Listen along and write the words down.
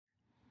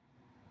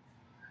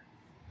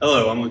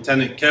Hello, I'm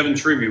Lieutenant Kevin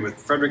Trevey with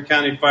Frederick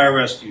County Fire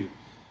Rescue.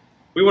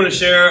 We want to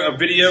share a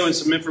video and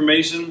some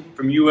information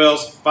from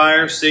UL's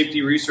Fire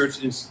Safety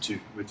Research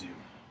Institute with you.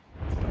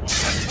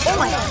 Oh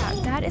my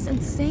God, that is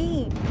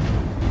insane.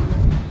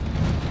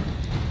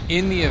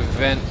 In the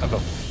event of a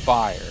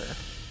fire,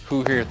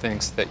 who here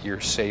thinks that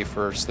you're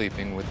safer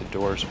sleeping with the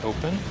doors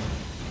open?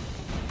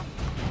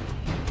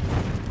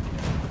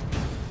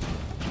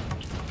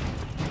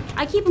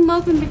 I keep them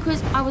open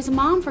because I was a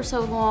mom for so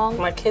long.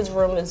 My kid's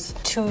room is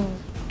 2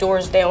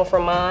 doors down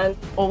from mine.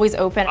 Always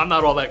open. I'm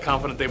not all that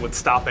confident they would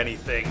stop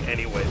anything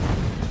anyway.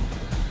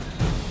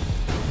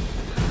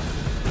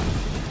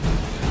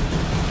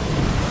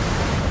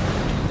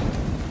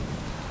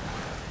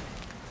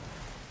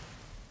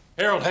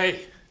 Harold,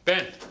 hey,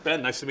 Ben.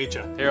 Ben, nice to meet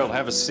you. Harold,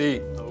 have a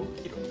seat.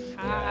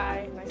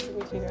 Hi, nice to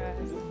meet you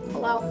guys.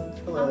 Hello.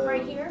 I'm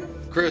right here.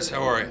 Chris,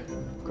 how are you?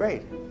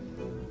 Great.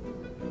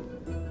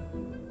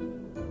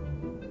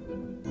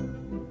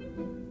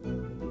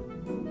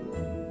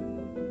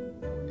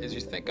 As you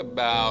think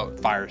about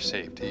fire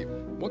safety,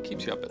 what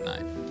keeps you up at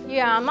night?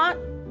 Yeah, I'm not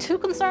too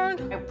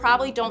concerned. I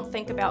probably don't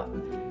think about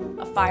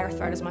a fire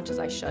threat as much as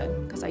I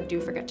should, because I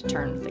do forget to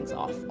turn things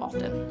off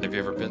often. Have you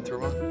ever been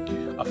through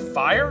one? A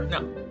fire?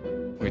 No.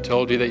 We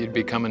told you that you'd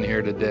be coming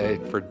here today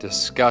for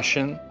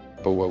discussion,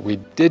 but what we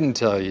didn't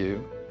tell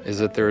you is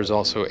that there is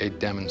also a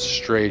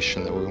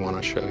demonstration that we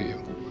want to show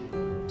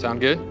you.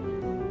 Sound good?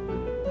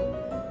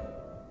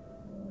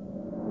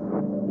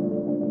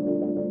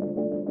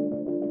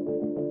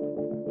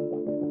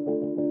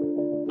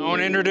 I want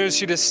to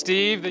introduce you to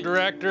Steve, the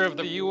director of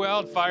the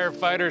UL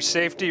Firefighter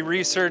Safety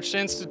Research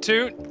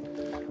Institute.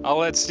 I'll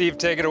let Steve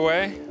take it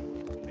away.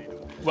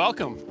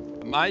 Welcome.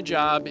 My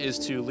job is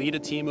to lead a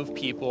team of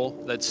people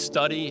that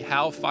study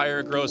how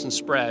fire grows and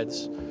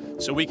spreads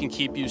so we can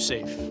keep you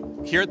safe.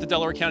 Here at the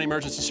Delaware County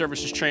Emergency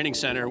Services Training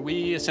Center,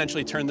 we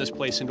essentially turn this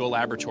place into a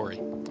laboratory.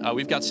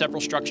 We've got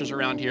several structures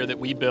around here that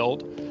we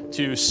build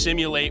to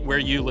simulate where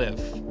you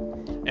live.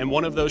 And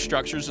one of those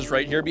structures is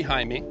right here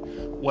behind me.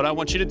 What I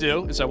want you to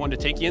do is I want to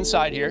take you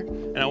inside here,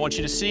 and I want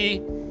you to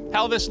see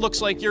how this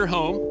looks like your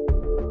home.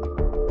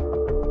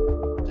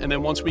 And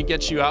then once we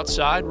get you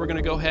outside, we're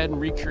going to go ahead and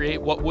recreate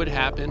what would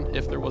happen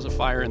if there was a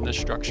fire in this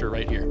structure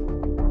right here.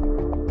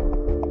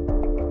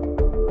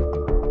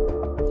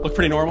 Look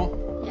pretty normal?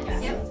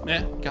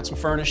 Yeah, got some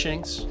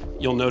furnishings.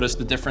 You'll notice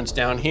the difference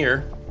down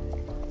here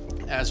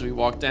as we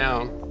walk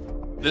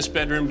down. This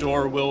bedroom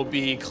door will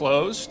be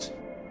closed,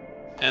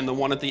 and the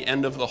one at the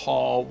end of the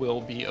hall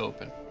will be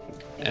open.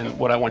 And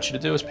what I want you to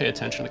do is pay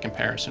attention to the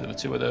comparison of the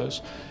two of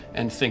those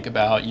and think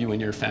about you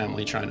and your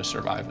family trying to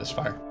survive this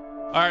fire.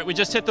 All right, we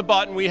just hit the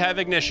button. We have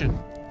ignition.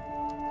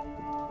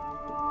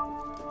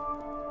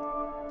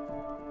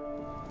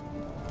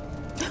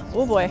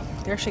 Oh boy,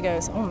 there she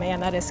goes. Oh man,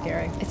 that is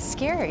scary. It's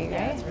scary, right?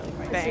 Yeah, it's really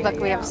crazy. Look,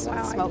 we have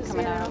smoke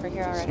coming out over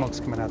here already. Smoke's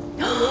coming out.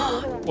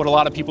 What a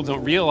lot of people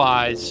don't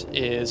realize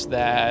is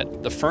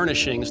that the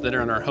furnishings that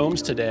are in our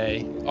homes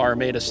today are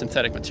made of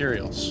synthetic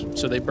materials.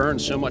 So they burn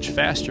so much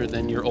faster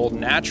than your old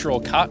natural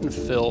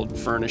cotton-filled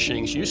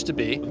furnishings used to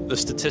be. The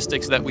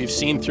statistics that we've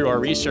seen through our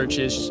research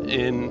is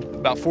in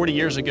about 40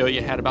 years ago,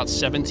 you had about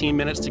 17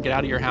 minutes to get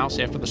out of your house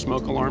after the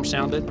smoke alarm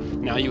sounded.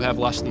 Now you have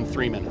less than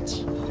 3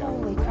 minutes.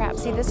 Holy crap.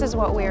 See, this is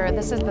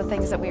the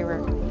things that we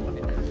were.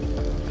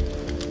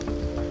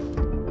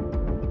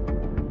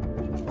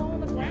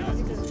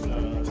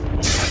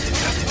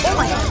 Oh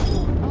my God.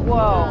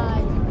 Whoa.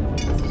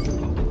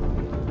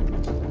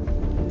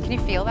 Can you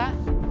feel that?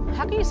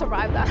 How can you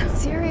survive that?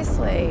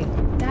 Seriously,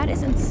 that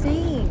is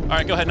insane. All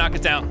right, go ahead, knock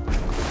it down.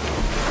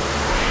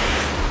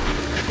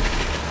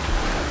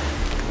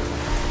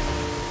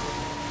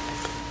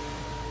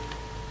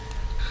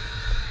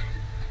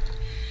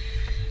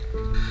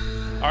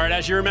 All right,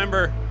 as you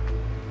remember,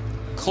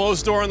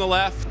 closed door on the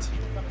left,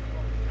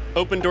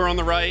 open door on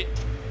the right.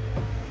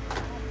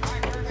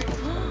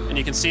 And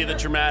you can see the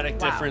dramatic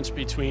difference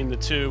between the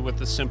two with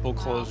the simple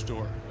closed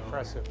door.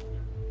 Impressive.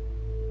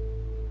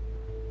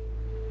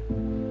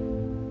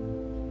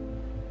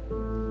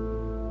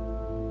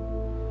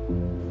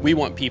 We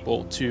want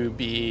people to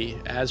be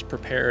as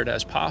prepared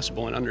as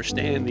possible and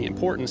understand the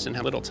importance and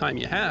how little time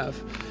you have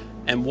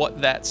and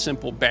what that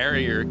simple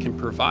barrier can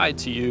provide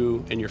to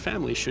you and your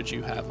family should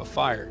you have a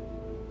fire.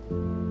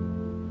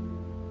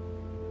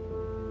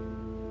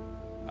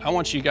 I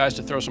want you guys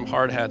to throw some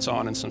hard hats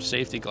on and some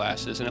safety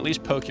glasses and at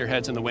least poke your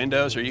heads in the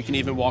windows, or you can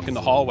even walk in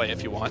the hallway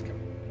if you want.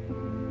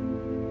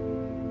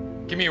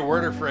 Give me a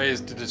word or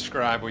phrase to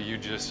describe what you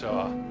just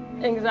saw.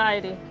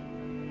 Anxiety.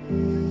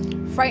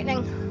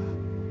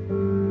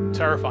 Frightening.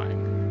 Terrifying.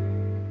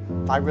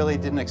 I really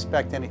didn't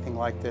expect anything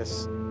like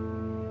this.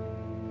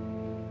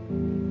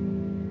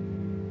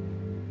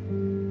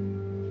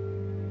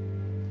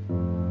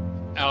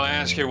 I'll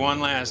ask you one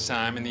last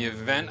time. In the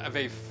event of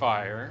a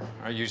fire,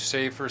 are you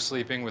safer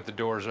sleeping with the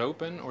doors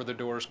open or the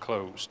doors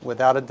closed?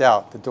 Without a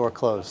doubt, the door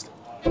closed.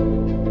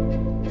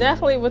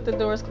 Definitely with the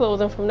doors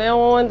closed, and from now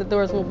on, the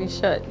doors will be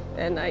shut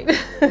at night.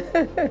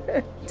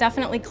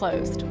 Definitely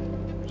closed.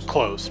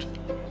 Closed.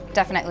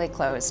 definitely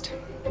closed,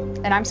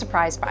 and I'm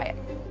surprised by it.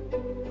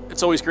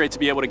 It's always great to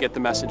be able to get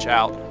the message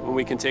out when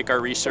we can take our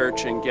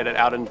research and get it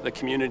out into the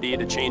community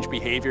to change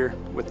behavior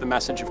with the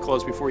message of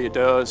close before you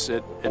doze.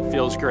 It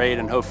feels great,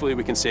 and hopefully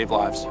we can save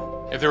lives.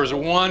 If there was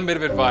one bit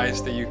of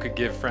advice that you could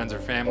give friends or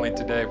family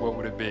today, what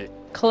would it be?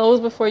 Close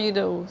before you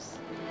doze.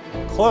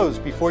 Close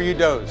before you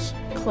doze.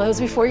 Close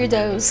before you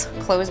doze.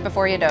 Close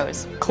before you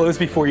doze. Close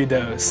before you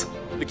doze.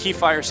 The key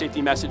fire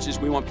safety messages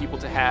we want people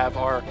to have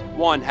are,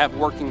 one, have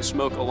working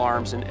smoke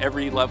alarms in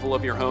every level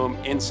of your home,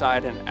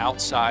 inside and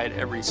outside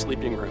every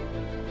sleeping room.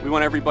 We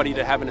want everybody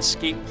to have an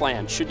escape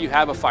plan. Should you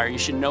have a fire, you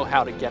should know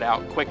how to get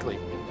out quickly.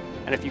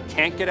 And if you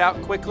can't get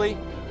out quickly,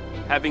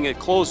 having a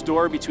closed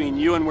door between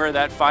you and where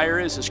that fire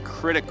is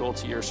critical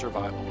to your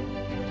survival.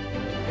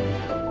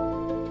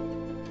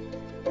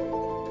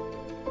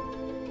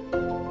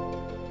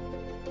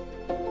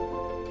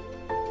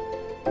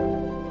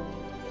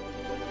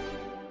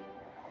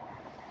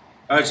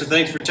 All right, so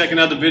thanks for checking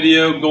out the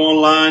video. Go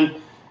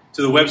online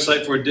to the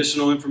website for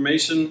additional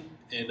information.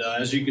 And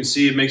as you can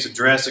see, it makes a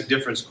drastic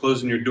difference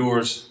closing your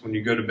doors when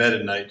you go to bed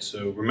at night.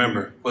 So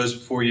remember, close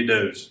before you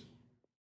doze.